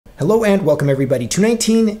Hello and welcome everybody to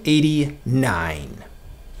 1989.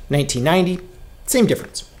 1990, same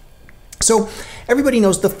difference. So everybody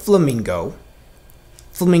knows the Flamingo.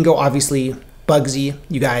 Flamingo, obviously, Bugsy,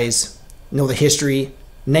 you guys know the history.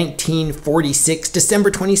 1946,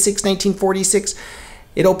 December 26, 1946,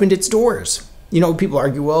 it opened its doors. You know, people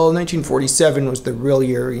argue, well, 1947 was the real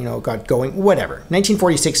year, got going, whatever.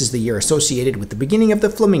 1946 is the year associated with the beginning of the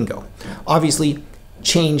Flamingo. Obviously,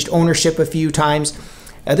 changed ownership a few times.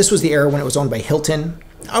 This was the era when it was owned by Hilton.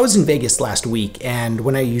 I was in Vegas last week, and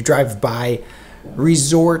when you drive by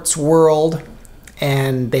Resorts World,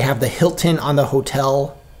 and they have the Hilton on the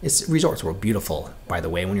hotel. It's Resorts World, beautiful, by the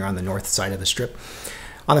way, when you're on the north side of the strip.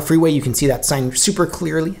 On the freeway, you can see that sign super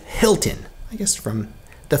clearly, Hilton, I guess from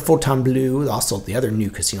the Fontainebleau, also the other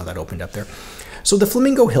new casino that opened up there. So the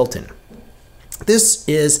Flamingo Hilton, this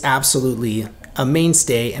is absolutely a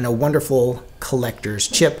mainstay and a wonderful collector's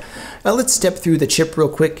chip. Now let's step through the chip real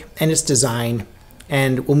quick and its design,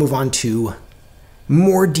 and we'll move on to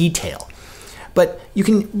more detail. But you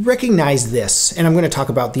can recognize this, and I'm going to talk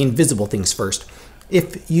about the invisible things first.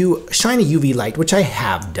 If you shine a UV light, which I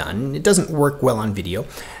have done, it doesn't work well on video,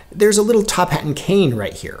 there's a little top hat and cane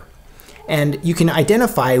right here. And you can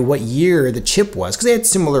identify what year the chip was, because they had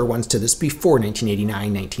similar ones to this before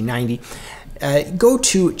 1989, 1990. Go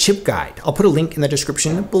to Chip Guide. I'll put a link in the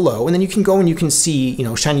description below, and then you can go and you can see,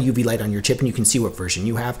 shine a UV light on your chip, and you can see what version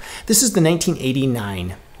you have. This is the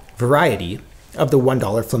 1989 variety of the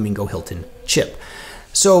 $1 Flamingo Hilton chip.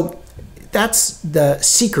 So that's the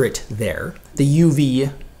secret there, the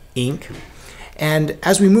UV ink. And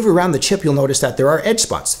as we move around the chip, you'll notice that there are edge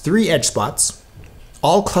spots, 3 edge spots,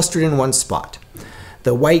 all clustered in one spot.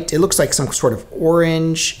 The white, it looks like some sort of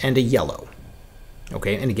orange and a yellow.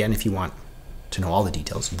 Okay, and again, if you want to know all the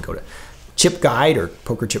details, you can go to Chip Guide or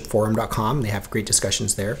pokerchipforum.com. They have great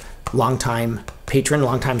discussions there. Longtime patron,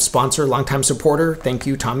 longtime sponsor, longtime supporter. Thank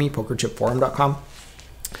you, Tommy, pokerchipforum.com.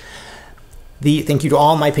 Thank you to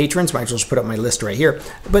all my patrons. Might as well just put up my list right here.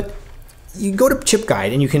 But you go to Chip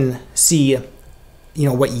Guide and you can see,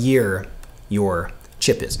 what year your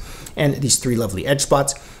chip is. And these 3 lovely edge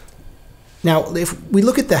spots. Now, if we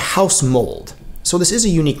look at the house mold, so this is a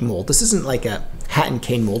unique mold. This isn't like a hat and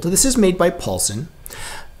cane mold. This is made by Paulson.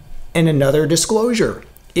 And another disclosure,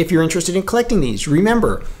 if you're interested in collecting these,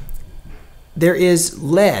 remember, there is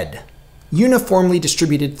lead uniformly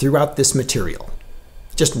distributed throughout this material.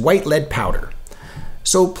 Just white lead powder.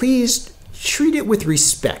 So please treat it with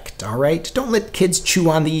respect, all right? Don't let kids chew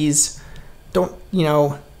on these. Don't,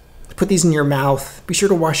 put these in your mouth. Be sure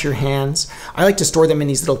to wash your hands. I like to store them in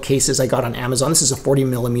these little cases I got on Amazon. This is a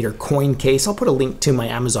 40mm coin case. I'll put a link to my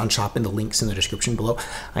Amazon shop in the links in the description below.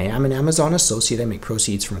 I am an Amazon associate. I make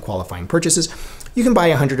proceeds from qualifying purchases. You can buy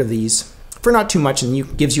 100 of these for not too much, and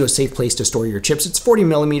it gives you a safe place to store your chips. It's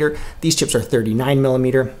 40mm. These chips are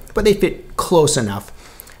 39mm, but they fit close enough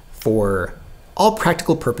for all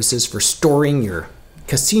practical purposes for storing your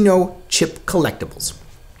casino chip collectibles.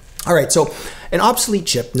 All right, so an obsolete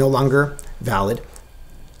chip, no longer valid.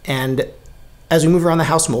 And as we move around the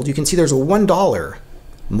house mold, you can see there's a $1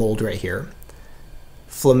 mold right here.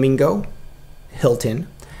 Flamingo, Hilton,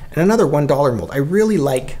 and another $1 mold. I really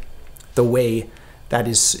like the way that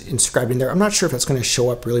is inscribed in there. I'm not sure if that's going to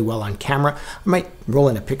show up really well on camera. I might roll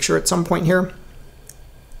in a picture at some point here.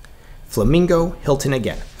 Flamingo, Hilton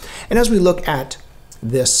again. And as we look at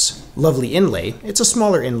this lovely inlay, it's a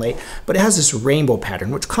smaller inlay, but it has this rainbow pattern,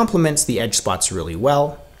 which complements the edge spots really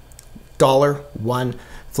well. $1,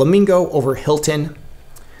 Flamingo over Hilton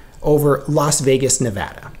over Las Vegas,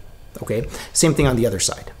 Nevada. Okay, same thing on the other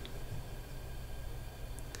side.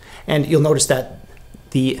 And you'll notice that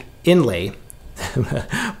the inlay,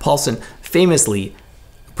 Paulson famously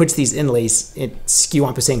puts these inlays at skew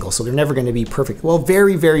opposite angles, so they're never going to be perfect. Well,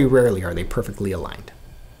 very, very rarely are they perfectly aligned.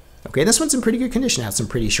 Okay, this one's in pretty good condition. It has some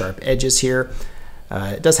pretty sharp edges here.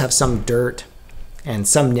 It does have some dirt and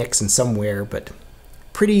some nicks and some wear, but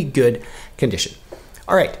pretty good condition.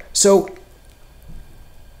 All right, so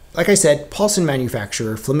like I said, Paulson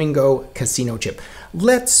manufacturer, Flamingo casino chip.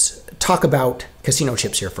 Let's talk about casino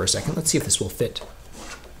chips here for a second. Let's see if this will fit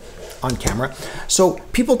on camera. So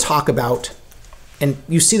people talk about, and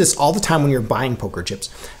you see this all the time when you're buying poker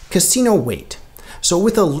chips, casino weight. So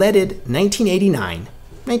with a leaded 1989,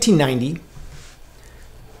 1990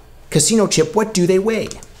 casino chip, what do they weigh?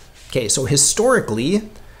 Okay, so historically,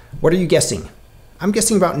 what are you guessing? I'm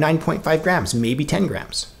guessing about 9.5 grams, maybe 10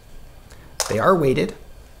 grams. They are weighted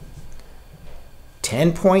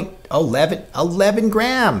 11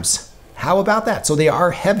 grams. How about that? So they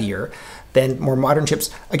are heavier than more modern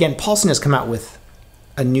chips. Again, Paulson has come out with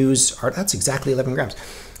a news art. That's exactly 11 grams.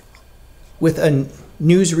 with a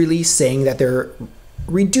news release saying that they're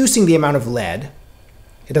reducing the amount of lead.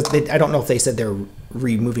 I don't know if they said they're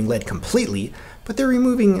removing lead completely, but they're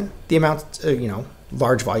removing the amount,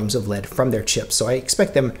 large volumes of lead from their chips. So I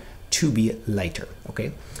expect them to be lighter,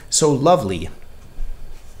 okay? So lovely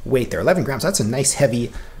weight there, 11 grams. That's a nice,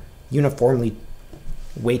 heavy, uniformly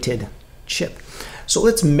weighted chip. So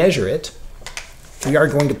let's measure it. We are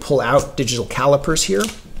going to pull out digital calipers here.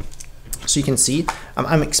 So you can see,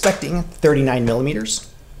 I'm expecting 39 millimeters.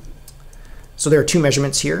 So there are two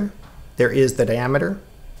measurements here. There is the diameter.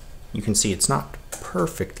 You can see it's not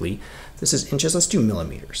perfectly. This is inches. Let's do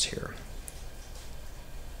millimeters here.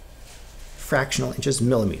 Fractional inches,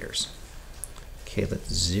 millimeters. Okay,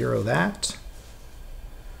 let's zero that.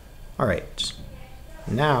 All right.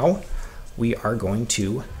 Now we are going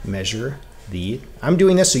to measure I'm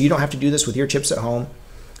doing this so you don't have to do this with your chips at home.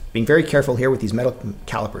 Being very careful here with these metal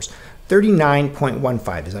calipers.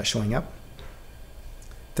 39.15, is that showing up?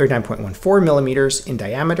 39.14 millimeters in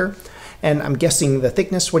diameter. And I'm guessing the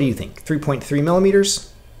thickness, what do you think? 3.3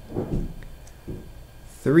 millimeters?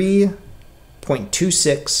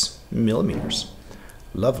 3.26 millimeters.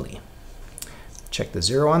 Lovely. Check the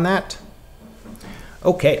zero on that.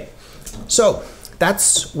 Okay, so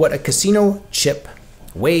that's what a casino chip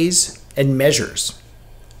weighs and measures.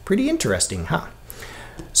 Pretty interesting, huh?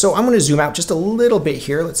 So I'm going to zoom out just a little bit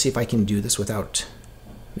here. Let's see if I can do this without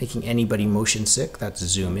making anybody motion sick. That's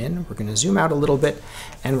zoom in. We're going to zoom out a little bit,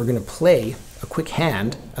 and we're going to play a quick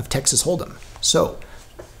hand of Texas Hold'em. So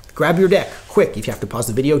grab your deck, quick. If you have to pause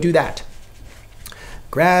the video, do that.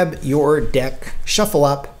 Grab your deck, shuffle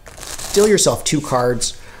up, deal yourself 2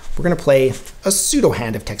 cards. We're going to play a pseudo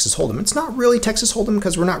hand of Texas Hold'em. It's not really Texas Hold'em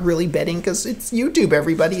because we're not really betting, because it's YouTube,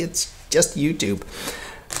 everybody. It's just YouTube.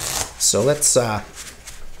 So let's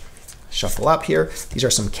shuffle up here. These are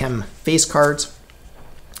some Chem face cards.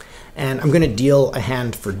 And I'm going to deal a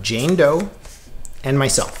hand for Jane Doe and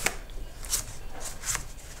myself.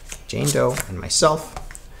 Jane Doe and myself.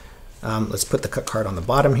 Let's put the cut card on the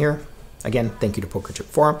bottom here. Again, thank you to Poker Chip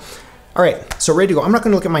Forum. All right, so ready to go. I'm not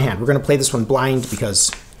going to look at my hand. We're going to play this one blind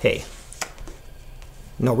because, hey,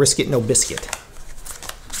 no risk it, no biscuit.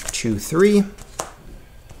 2, 3.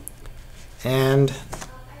 And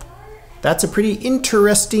that's a pretty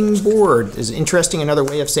interesting board. Is interesting another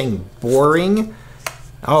way of saying boring?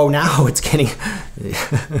 Oh, now it's getting,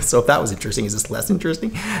 so if that was interesting, is this less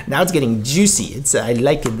interesting? Now it's getting juicy. I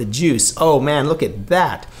like the juice. Oh man, look at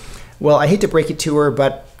that. Well, I hate to break it to her,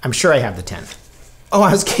 but I'm sure I have the 10. Oh,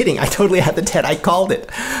 I was kidding. I totally had the 10. I called it,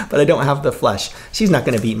 but I don't have the flush. She's not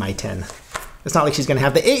going to beat my 10. It's not like she's going to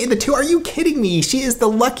have the 8 and the 2. Are you kidding me? She is the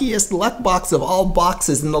luckiest luck box of all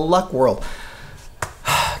boxes in the luck world.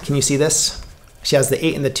 Can you see this? She has the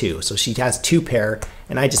 8 and the 2, so she has 2 pair,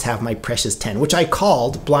 and I just have my precious 10, which I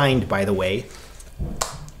called blind, by the way.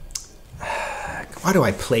 Why do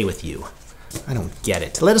I play with you? I don't get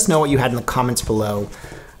it. Let us know what you had in the comments below.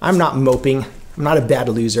 I'm not moping. I'm not a bad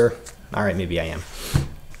loser. All right, maybe I am.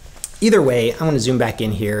 Either way, I'm going to zoom back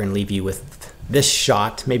in here and leave you with this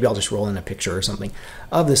shot. Maybe I'll just roll in a picture or something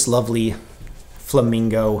of this lovely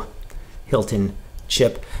Flamingo Hilton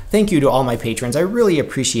chip. Thank you to all my patrons. I really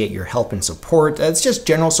appreciate your help and support. It's just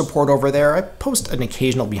general support over there. I post an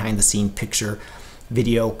occasional behind the scene picture,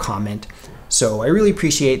 video, comment. So I really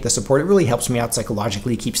appreciate the support. It really helps me out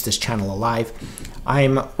psychologically, keeps this channel alive.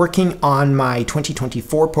 I'm working on my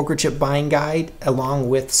 2024 poker chip buying guide, along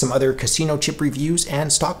with some other casino chip reviews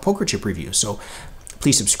and stock poker chip reviews. So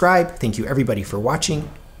please subscribe. Thank you everybody for watching.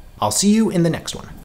 I'll see you in the next one.